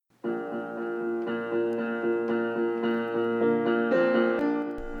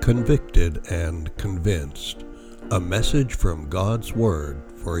Convicted and Convinced, a message from God's Word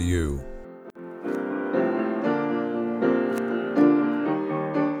for you.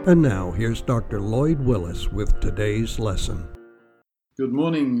 And now, here's Dr. Lloyd Willis with today's lesson. Good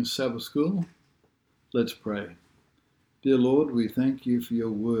morning, Sabbath School. Let's pray. Dear Lord, we thank you for your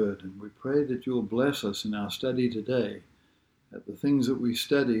word, and we pray that you'll bless us in our study today, that the things that we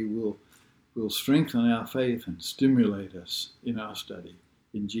study will strengthen our faith and stimulate us in our study.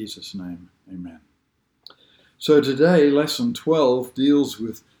 In Jesus' name, amen. So today, lesson 12 deals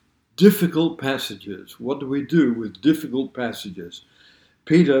with difficult passages. What do we do with difficult passages?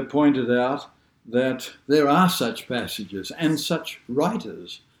 Peter pointed out that there are such passages and such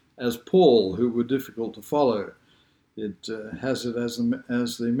writers as Paul who were difficult to follow. It has it as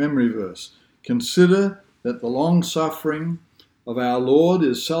the memory verse. Consider that the long suffering of our Lord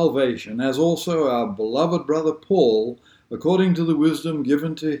is salvation, as also our beloved brother Paul, according to the wisdom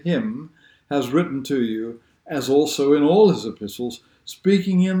given to him, has written to you, as also in all his epistles,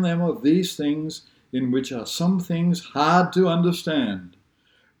 speaking in them of these things, in which are some things hard to understand,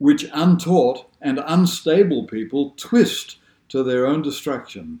 which untaught and unstable people twist to their own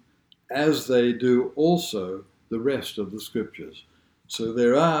destruction, as they do also the rest of the Scriptures. So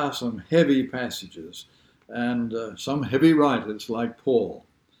there are some heavy passages and some heavy writers like Paul.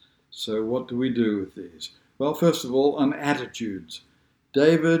 So what do we do with these? Well, first of all, on attitudes.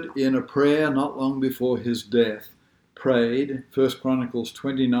 David, in a prayer not long before his death, prayed, 1 Chronicles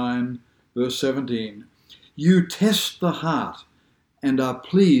 29, verse 17, "You test the heart and are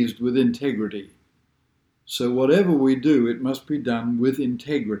pleased with integrity." So whatever we do, it must be done with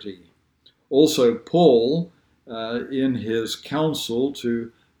integrity. Also, Paul, in his counsel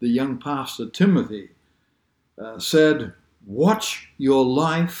to the young pastor Timothy, said, "Watch your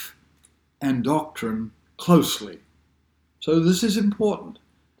life and doctrine closely." So this is important.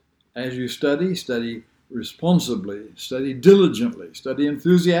 As you study responsibly, study diligently, study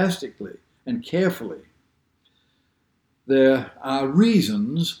enthusiastically and carefully. There are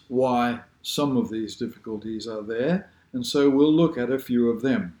reasons why some of these difficulties are there, and so we'll look at a few of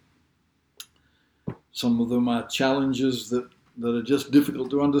them. Some of them are challenges that are just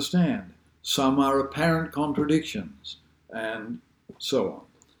difficult to understand. Some are apparent contradictions, and so on.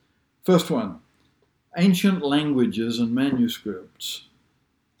 First one, ancient languages and manuscripts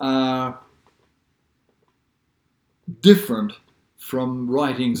are different from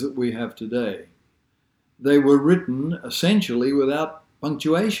writings that we have today. They were written essentially without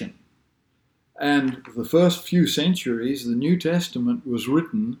punctuation. And the first few centuries, the New Testament was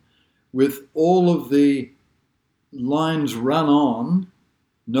written with all of the lines run on,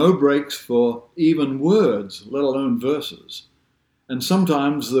 no breaks for even words, let alone verses. And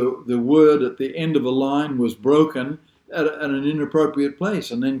sometimes the word at the end of a line was broken at an inappropriate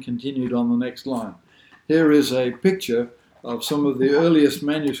place and then continued on the next line. Here is a picture of some of the earliest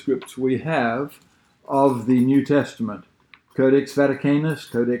manuscripts we have of the New Testament. Codex Vaticanus,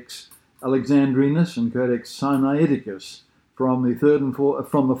 Codex Alexandrinus, and Codex Sinaiticus from the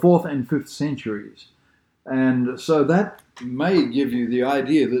 4th and 5th centuries. And so that may give you the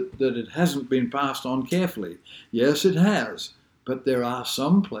idea that it hasn't been passed on carefully. Yes, it has. But there are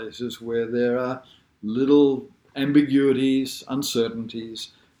some places where there are little ambiguities,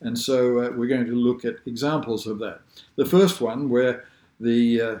 uncertainties, and so we're going to look at examples of that. The first one, where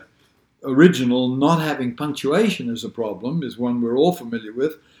the original not having punctuation is a problem, is one we're all familiar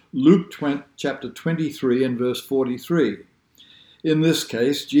with, Luke chapter 23 and verse 43. In this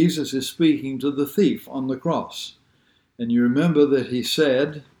case, Jesus is speaking to the thief on the cross. And you remember that he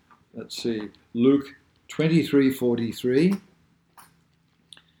said, Luke 23:43,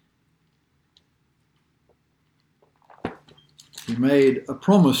 he made a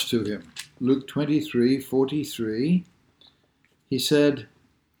promise to him. Luke 23:43, he said,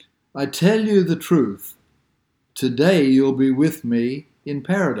 "I tell you the truth, today you'll be with me in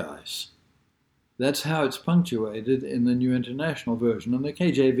paradise." That's how it's punctuated in the New International Version, and the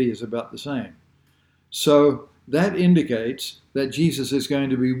KJV is about the same. So that indicates that Jesus is going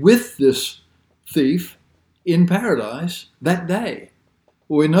to be with this thief in paradise that day.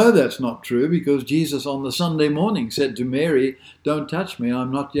 Well, we know that's not true because Jesus on the Sunday morning said to Mary, "Don't touch me,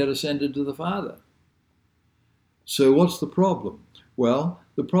 I'm not yet ascended to the Father." So what's the problem? Well,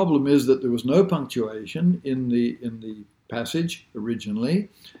 the problem is that there was no punctuation in the passage originally,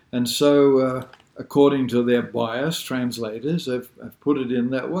 and so according to their bias, translators have put it in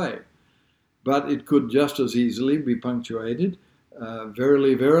that way. But it could just as easily be punctuated.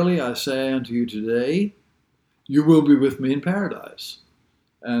 "Verily, verily, I say unto you today, you will be with me in paradise."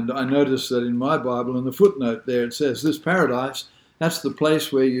 And I noticed that in my Bible, in the footnote there, it says, "This paradise That's the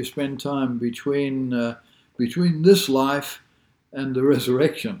place where you spend time between this life and the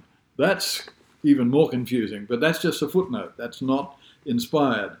resurrection. That's even more confusing, but that's just a footnote. That's not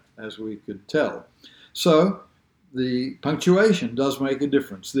inspired, as we could tell. So the punctuation does make a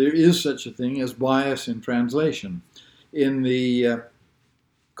difference. There is such a thing as bias in translation. In the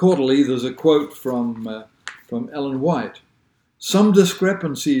Quarterly, there's a quote from Ellen White. Some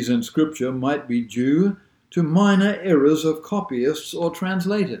discrepancies in Scripture might be due to minor errors of copyists or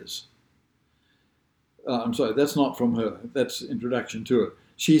translators. I'm sorry, that's not from her. That's introduction to it.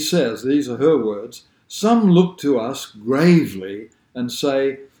 She says, these are her words, some look to us gravely and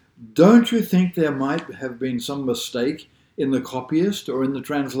say, don't you think there might have been some mistake in the copyist or in the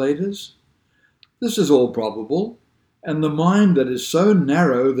translators? This is all probable, and the mind that is so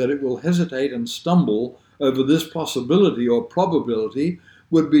narrow that it will hesitate and stumble over this possibility or probability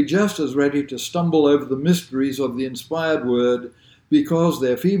would be just as ready to stumble over the mysteries of the inspired word because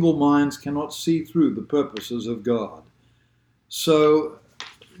their feeble minds cannot see through the purposes of God. So,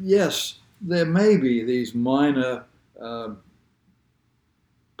 yes, there may be these minor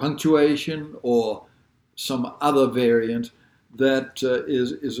punctuation or some other variant that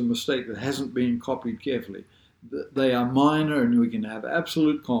is a mistake that hasn't been copied carefully. They are minor, and we can have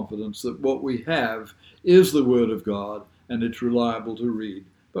absolute confidence that what we have is the Word of God and it's reliable to read.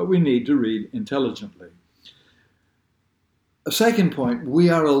 But we need to read intelligently. A second point, we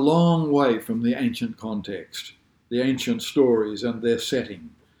are a long way from the ancient context, the ancient stories and their setting.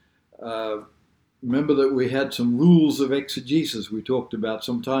 Remember that we had some rules of exegesis we talked about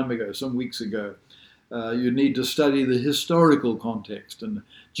some time ago, some weeks ago. You need to study the historical context and the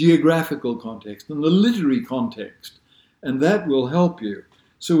geographical context and the literary context, and that will help you.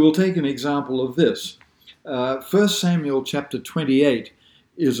 So we'll take an example of this. 1 Samuel chapter 28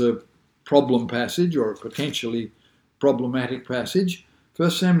 is a problem passage, or a potentially problematic passage. 1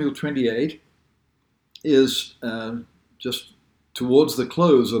 Samuel 28 is just towards the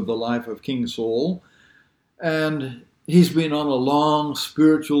close of the life of King Saul, and he's been on a long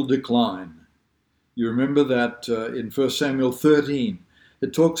spiritual decline. You remember that in 1 Samuel 13,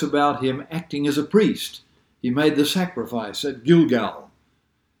 it talks about him acting as a priest. He made the sacrifice at Gilgal,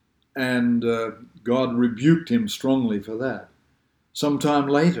 and God rebuked him strongly for that. Sometime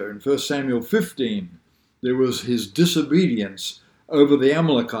later, in 1 Samuel 15, there was his disobedience over the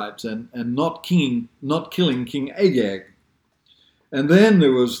Amalekites and not killing King Agag. And then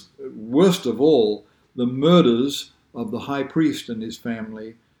there was, worst of all, the murders of the high priest and his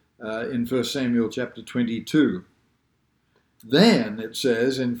family in 1 Samuel chapter 22. Then it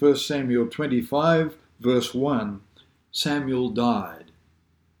says in 1 Samuel 25, verse 1, Samuel died.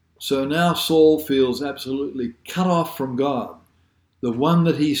 So now Saul feels absolutely cut off from God, the one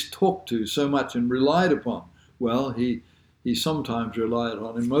that he's talked to so much and relied upon. Well, he sometimes relied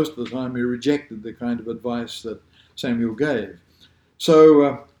on him. Most of the time he rejected the kind of advice that Samuel gave.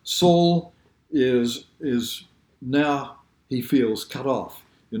 So Saul is now, he feels cut off.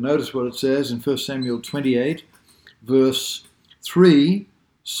 You'll notice what it says in 1 Samuel 28, verse 3,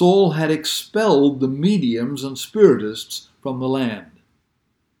 Saul had expelled the mediums and spiritists from the land.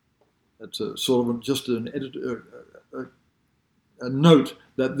 That's a sort of just a note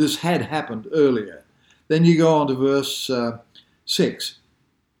that this had happened earlier. Then you go on to verse 6,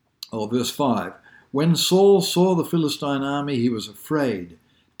 or verse 5. When Saul saw the Philistine army, he was afraid.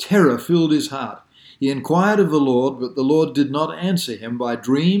 Terror filled his heart. He inquired of the Lord, but the Lord did not answer him by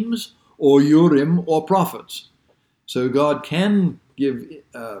dreams or Urim or prophets. So God can give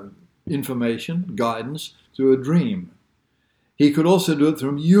information, guidance, through a dream. He could also do it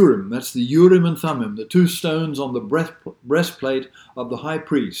through Urim. That's the Urim and Thummim, the two stones on the breastplate of the high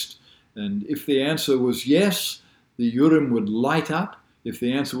priest. And if the answer was yes, the Urim would light up. If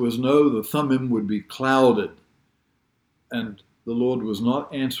the answer was no, the Thummim would be clouded. And the Lord was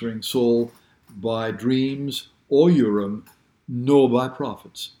not answering Saul by dreams or Urim, nor by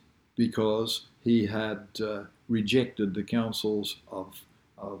prophets, because he had rejected the counsels of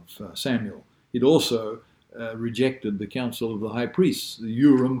Samuel. He'd also rejected the counsel of the high priests. The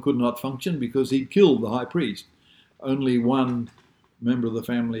Urim could not function because he'd killed the high priest. Only one member of the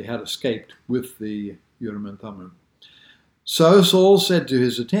family had escaped with the Urim and Thummim. So Saul said to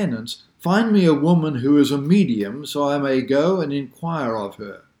his attendants, "Find me a woman who is a medium, so I may go and inquire of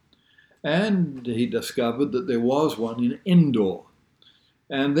her." And he discovered that there was one in Endor.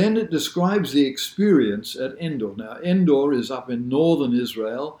 And then it describes the experience at Endor. Now, Endor is up in northern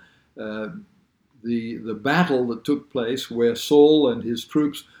Israel. The battle that took place where Saul and his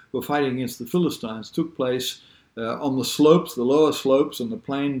troops were fighting against the Philistines took place on the slopes, the lower slopes, and the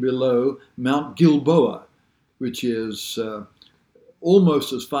plain below Mount Gilboa, which is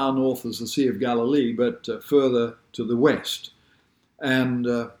almost as far north as the Sea of Galilee, but further to the west. And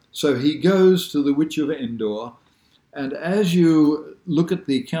so he goes to the Witch of Endor. And as you look at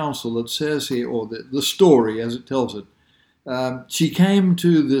the counsel, it says here, or the story as it tells it, he came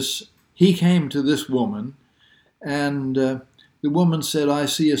to this woman, and the woman said, I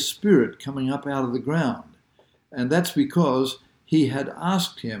see a spirit coming up out of the ground. And that's because he had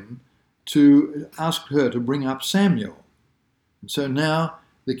asked her to bring up Samuel. And so now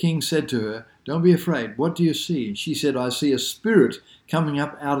the king said to her, don't be afraid, what do you see? And she said, I see a spirit coming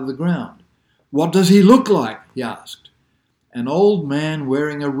up out of the ground. What does he look like? He asked. An old man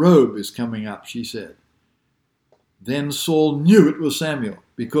wearing a robe is coming up, she said. Then Saul knew it was Samuel,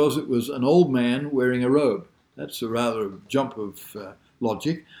 because it was an old man wearing a robe. That's a rather jump of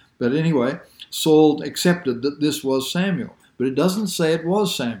logic. But anyway, Saul accepted that this was Samuel. But it doesn't say it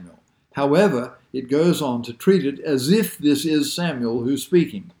was Samuel. However, it goes on to treat it as if this is Samuel who's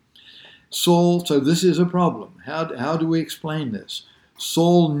speaking. So this is a problem. How do we explain this?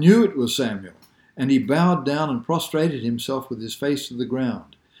 Saul knew it was Samuel, and he bowed down and prostrated himself with his face to the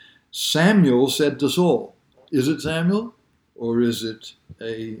ground. Samuel said to Saul, is it Samuel, or is it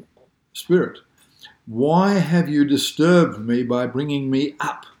a spirit? Why have you disturbed me by bringing me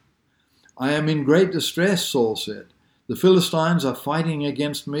up? I am in great distress, Saul said. The Philistines are fighting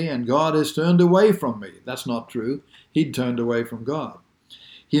against me, and God has turned away from me. That's not true. He'd turned away from God.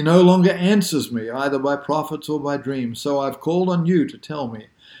 He no longer answers me, either by prophets or by dreams, so I've called on you to tell me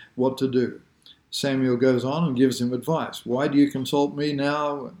what to do. Samuel goes on and gives him advice. Why do you consult me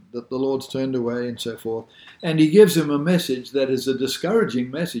now that the Lord's turned away, and so forth? And he gives him a message that is a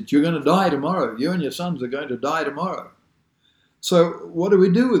discouraging message. You're going to die tomorrow. You and your sons are going to die tomorrow. So what do we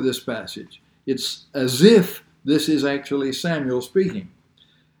do with this passage? It's as if this is actually Samuel speaking.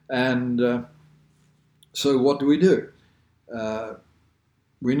 And so what do?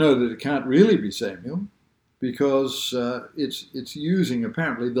 We know that it can't really be Samuel, because it's using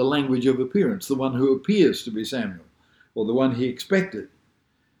apparently the language of appearance, the one who appears to be Samuel, or the one he expected.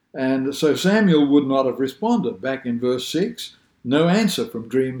 And so Samuel would not have responded. Back in verse 6, no answer from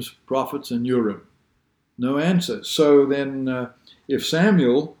dreams, prophets, and Urim. No answer. So then if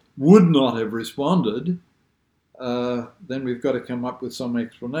Samuel would not have responded, then we've got to come up with some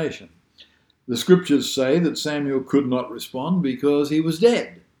explanation. The scriptures say that Samuel could not respond because he was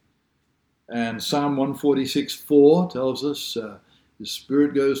dead. And Psalm 146:4 tells us his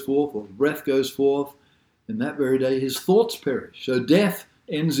spirit goes forth, or breath goes forth, and that very day his thoughts perish. So death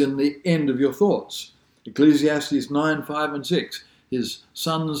ends in the end of your thoughts. Ecclesiastes 9:5 and 6. His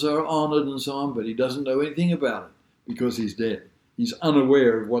sons are honored and so on, but he doesn't know anything about it because he's dead. He's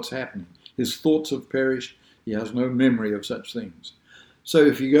unaware of what's happening. His thoughts have perished. He has no memory of such things. So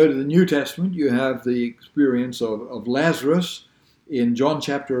if you go to the New Testament, you have the experience of Lazarus in John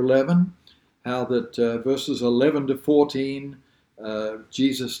chapter 11, how that verses 11 to 14,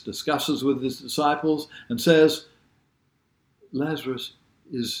 Jesus discusses with his disciples and says, Lazarus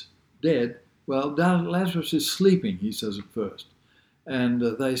is dead. Well, Lazarus is sleeping, he says at first. And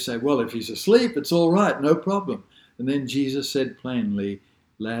they say, well, if he's asleep, it's all right, no problem. And then Jesus said plainly,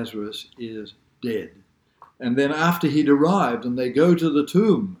 Lazarus is dead. And then after he'd arrived and they go to the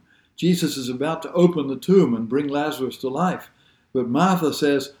tomb, Jesus is about to open the tomb and bring Lazarus to life. But Martha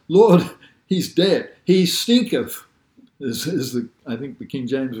says, Lord, he's dead. He stinketh. I think the King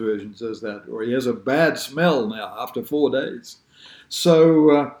James Version says that. Or he has a bad smell now after 4 days.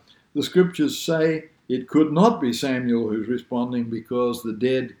 So the scriptures say it could not be Samuel who's responding, because the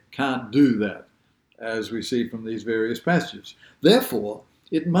dead can't do that, as we see from these various passages. Therefore,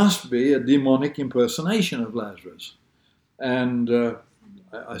 it must be a demonic impersonation of Lazarus. And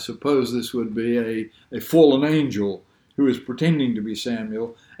I suppose this would be a fallen angel who is pretending to be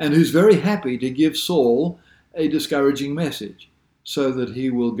Samuel and who's very happy to give Saul a discouraging message so that he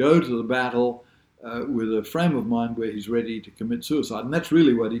will go to the battle with a frame of mind where he's ready to commit suicide. And that's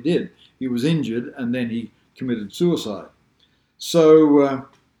really what he did. He was injured and then he committed suicide. So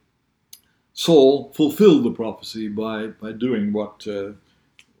Saul fulfilled the prophecy by doing what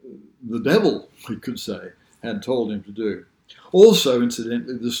the devil, we could say, had told him to do. Also,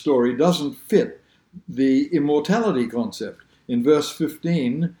 incidentally, the story doesn't fit the immortality concept. In verse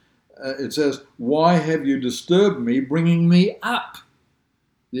 15, it says, why have you disturbed me, bringing me up?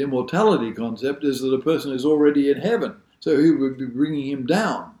 The immortality concept is that a person is already in heaven, so he would be bringing him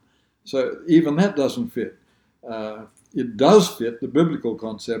down. So even that doesn't fit. It does fit the biblical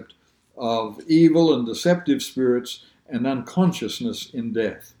concept of evil and deceptive spirits and unconsciousness in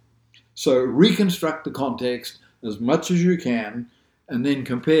death. So reconstruct the context as much as you can, and then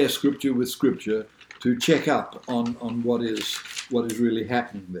compare Scripture with Scripture to check up on what is really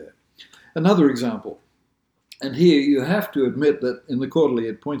happening there. Another example, and here you have to admit that in the quarterly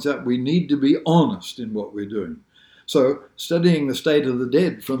it points out we need to be honest in what we're doing. So, studying the state of the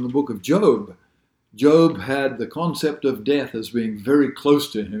dead from the book of Job, Job had the concept of death as being very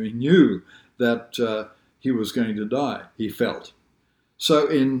close to him. He knew that he was going to die, he felt. So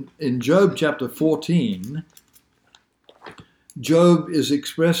in Job chapter 14, Job is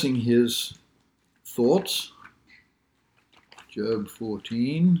expressing his thoughts. Job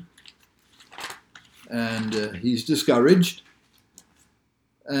 14. And he's discouraged.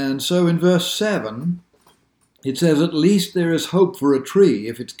 And so in verse 7, it says, "At least there is hope for a tree.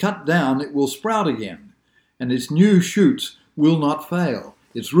 If it's cut down, it will sprout again, and its new shoots will not fail.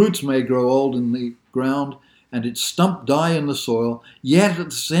 Its roots may grow old in the ground, and its stump die in the soil, yet at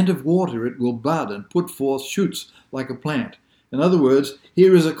the scent of water it will bud and put forth shoots like a plant." In other words,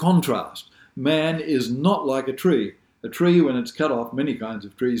 here is a contrast. Man is not like a tree. A tree, when it's cut off, many kinds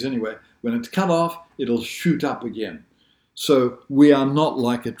of trees anyway, when it's cut off, it'll shoot up again. So we are not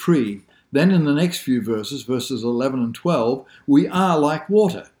like a tree. Then in the next few verses, verses 11 and 12, we are like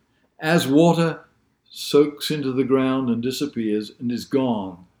water. As water soaks into the ground and disappears and is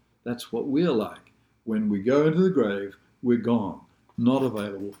gone, that's what we're like. When we go into the grave, we're gone, not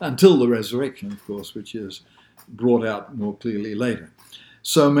available, until the resurrection, of course, which is brought out more clearly later.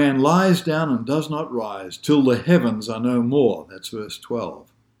 So man lies down and does not rise till the heavens are no more. That's verse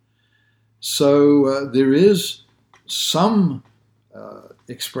 12. So there is some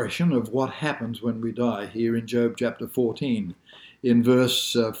expression of what happens when we die here in Job chapter 14. In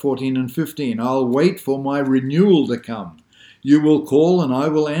verse 14 and 15, "I'll wait for my renewal to come. You will call and I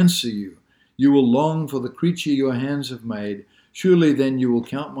will answer you. You will long for the creature your hands have made. Surely then you will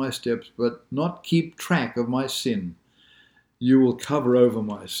count my steps, but not keep track of my sin. You will cover over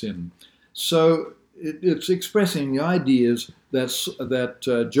my sin." So it's expressing the ideas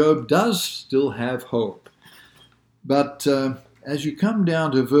that Job does still have hope. But as you come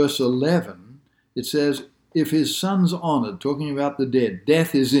down to verse 11, it says, "If his son's honored," talking about the dead,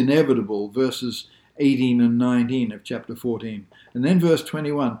 death is inevitable, verses 18 and 19 of chapter 14. And then verse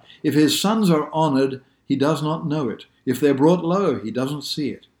 21, "If his sons are honored, he does not know it. If they're brought low, he doesn't see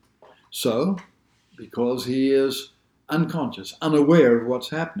it." So, because he is unconscious, unaware of what's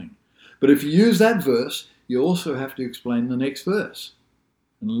happening. But if you use that verse, you also have to explain the next verse.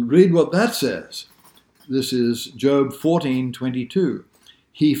 And read what that says. This is Job 14:22.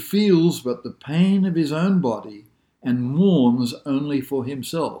 "He feels but the pain of his own body and mourns only for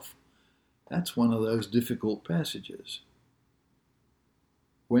himself." That's one of those difficult passages.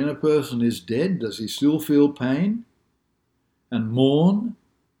 When a person is dead, does he still feel pain and mourn?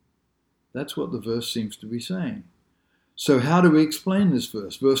 That's what the verse seems to be saying. So how do we explain this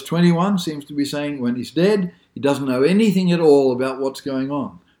verse? Verse 21 seems to be saying when he's dead, he doesn't know anything at all about what's going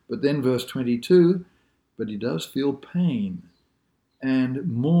on. But then verse 22, "But he does feel pain and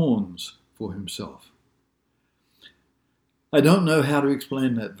mourns for himself." I don't know how to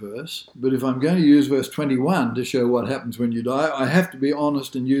explain that verse, but if I'm going to use verse 21 to show what happens when you die, I have to be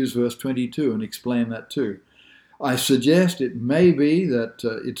honest and use verse 22 and explain that too. I suggest it may be that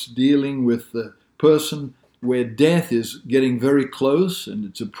it's dealing with the person where death is getting very close and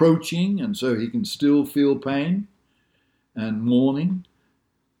it's approaching, and so he can still feel pain and mourning.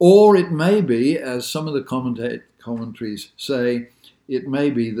 Or it may be, as some of the commentaries say, it may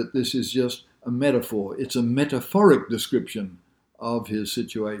be that this is just a metaphor. It's a metaphoric description of his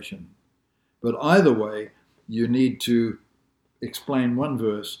situation. But either way, you need to explain one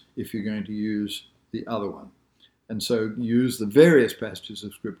verse if you're going to use the other one. And so use the various passages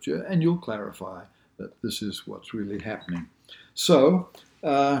of Scripture and you'll clarify that this is what's really happening. So,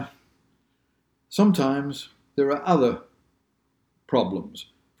 sometimes there are other problems.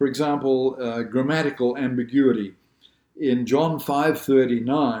 For example, grammatical ambiguity. In John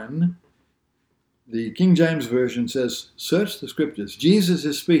 5:39, the King James Version says, "Search the Scriptures." Jesus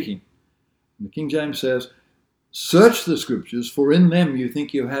is speaking. And the King James says, "Search the Scriptures, for in them you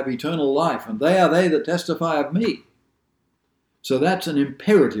think you have eternal life, and they are they that testify of me." So that's an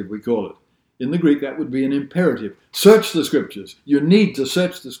imperative, we call it. In the Greek, that would be an imperative. Search the Scriptures. You need to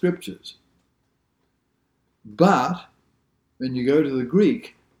search the Scriptures. But when you go to the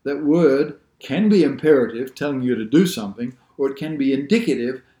Greek, that word can be imperative, telling you to do something, or it can be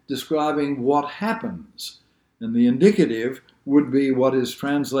indicative, describing what happens. And the indicative would be what is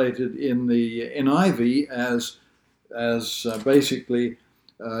translated in the NIV as basically,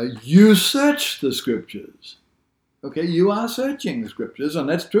 you search the Scriptures. Okay, you are searching the Scriptures, and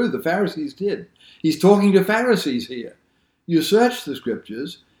that's true, the Pharisees did. He's talking to Pharisees here. You search the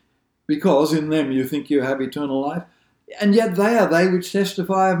Scriptures because in them you think you have eternal life, and yet they are they which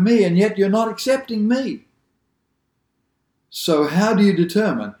testify of me, and yet you're not accepting me. So how do you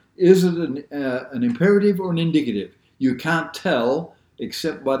determine? Is it an imperative or an indicative? You can't tell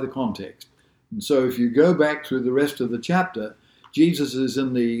except by the context. And so if you go back through the rest of the chapter, Jesus is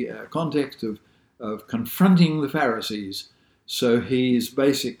in the context of confronting the Pharisees. So he's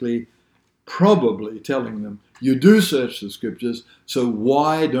basically probably telling them, you do search the scriptures, so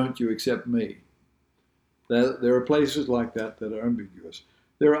why don't you accept me? There are places like that are ambiguous.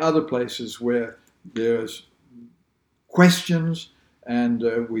 There are other places where there's questions, and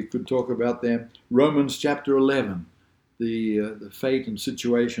we could talk about them. Romans chapter 11, the fate and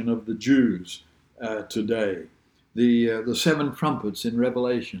situation of the Jews today. The seven trumpets in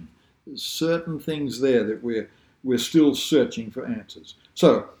Revelation. There's certain things there that we're still searching for answers.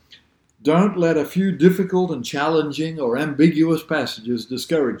 So, don't let a few difficult and challenging or ambiguous passages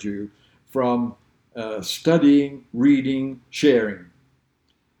discourage you from studying, reading, sharing.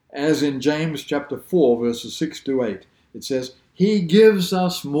 As in James chapter 4, verses 6 to 8, it says, He gives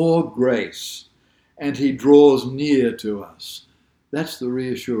us more grace, and He draws near to us. That's the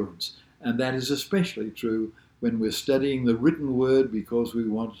reassurance. And that is especially true when we're studying the written word, because we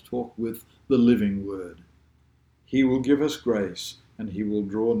want to talk with the living word. He will give us grace, and He will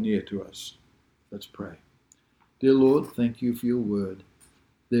draw near to us. Let's pray. Dear Lord, thank you for your word.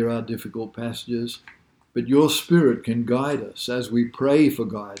 There are difficult passages, but your Spirit can guide us as we pray for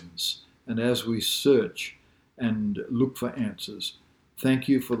guidance and as we search and look for answers. Thank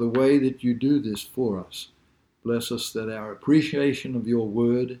you for the way that you do this for us. Bless us that our appreciation of your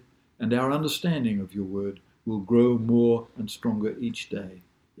word and our understanding of your word will grow more and stronger each day.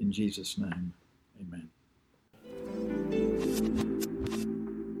 In Jesus' name, amen.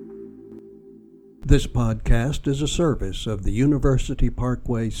 This podcast is a service of the University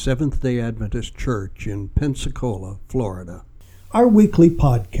Parkway Seventh-day Adventist Church in Pensacola, Florida. Our weekly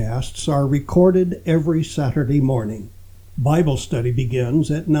podcasts are recorded every Saturday morning. Bible study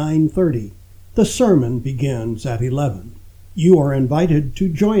begins at 9:30. The sermon begins at 11. You are invited to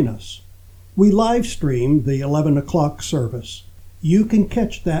join us. We live stream the 11 o'clock service. You can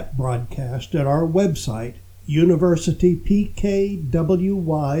catch that broadcast at our website,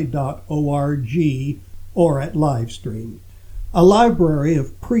 universitypkwy.org, or at Livestream. A library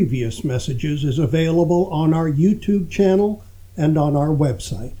of previous messages is available on our YouTube channel and on our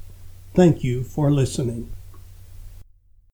website. Thank you for listening.